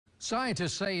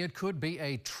Scientists say it could be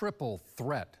a triple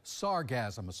threat.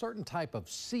 Sargassum, a certain type of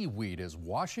seaweed, is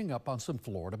washing up on some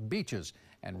Florida beaches.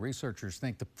 And researchers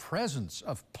think the presence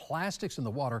of plastics in the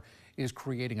water is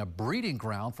creating a breeding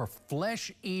ground for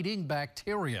flesh-eating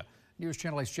bacteria. News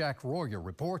Channel 8's Jack Royer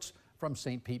reports from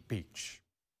St. Pete Beach.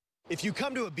 If you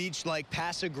come to a beach like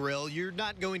Paso Grill, you're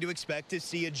not going to expect to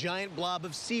see a giant blob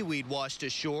of seaweed washed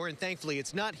ashore, and thankfully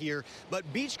it's not here. But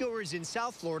beachgoers in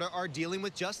South Florida are dealing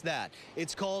with just that.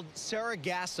 It's called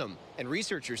Sargassum, and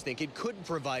researchers think it could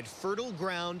provide fertile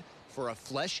ground for a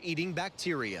flesh-eating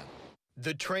bacteria.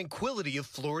 The tranquility of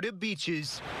Florida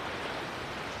beaches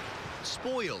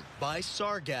spoiled by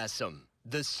Sargassum.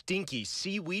 The stinky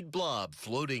seaweed blob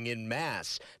floating in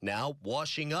mass, now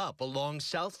washing up along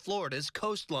South Florida's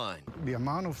coastline. The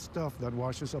amount of stuff that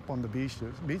washes up on the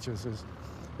beaches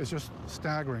is just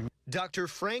staggering. Dr.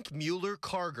 Frank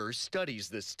Mueller-Karger studies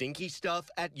the stinky stuff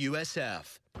at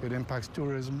USF. It impacts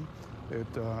tourism. It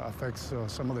affects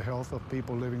some of the health of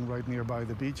people living right nearby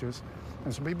the beaches.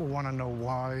 And so people want to know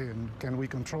why, and can we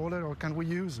control it or can we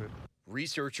use it?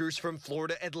 Researchers from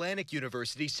Florida Atlantic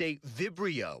University say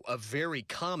Vibrio, a very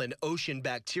common ocean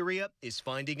bacteria, is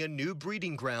finding a new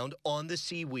breeding ground on the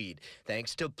seaweed,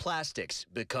 thanks to plastics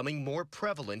becoming more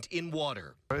prevalent in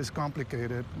water. It's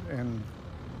complicated, and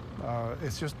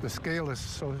it's just the scale is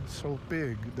so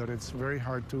big that it's very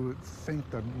hard to think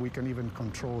that we can even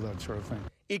control that sort of thing.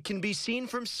 It can be seen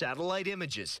from satellite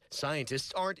images.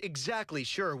 Scientists aren't exactly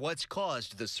sure what's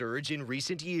caused the surge in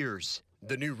recent years.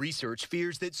 The new research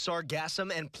fears that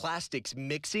sargassum and plastics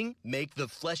mixing make the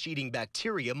flesh-eating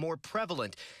bacteria more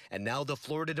prevalent. And now the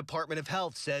Florida Department of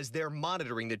Health says they're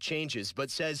monitoring the changes, but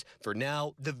says for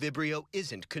now the Vibrio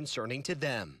isn't concerning to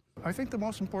them. I think the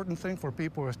most important thing for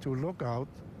people is to look out,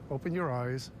 open your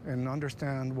eyes, and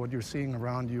understand what you're seeing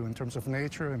around you in terms of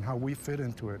nature and how we fit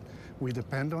into it. We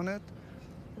depend on it.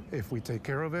 If we take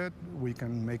care of it, we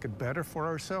can make it better for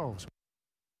ourselves.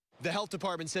 The health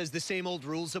department says the same old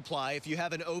rules apply. If you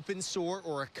have an open sore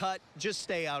or a cut, just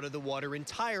stay out of the water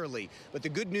entirely. But the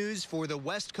good news for the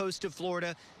west coast of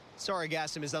Florida,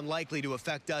 Sargassum is unlikely to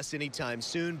affect us anytime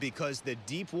soon because the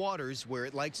deep waters where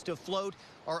it likes to float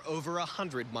are over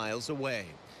 100 miles away.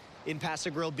 In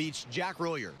Paso Grill Beach, Jack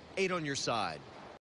Royer, 8 on your side.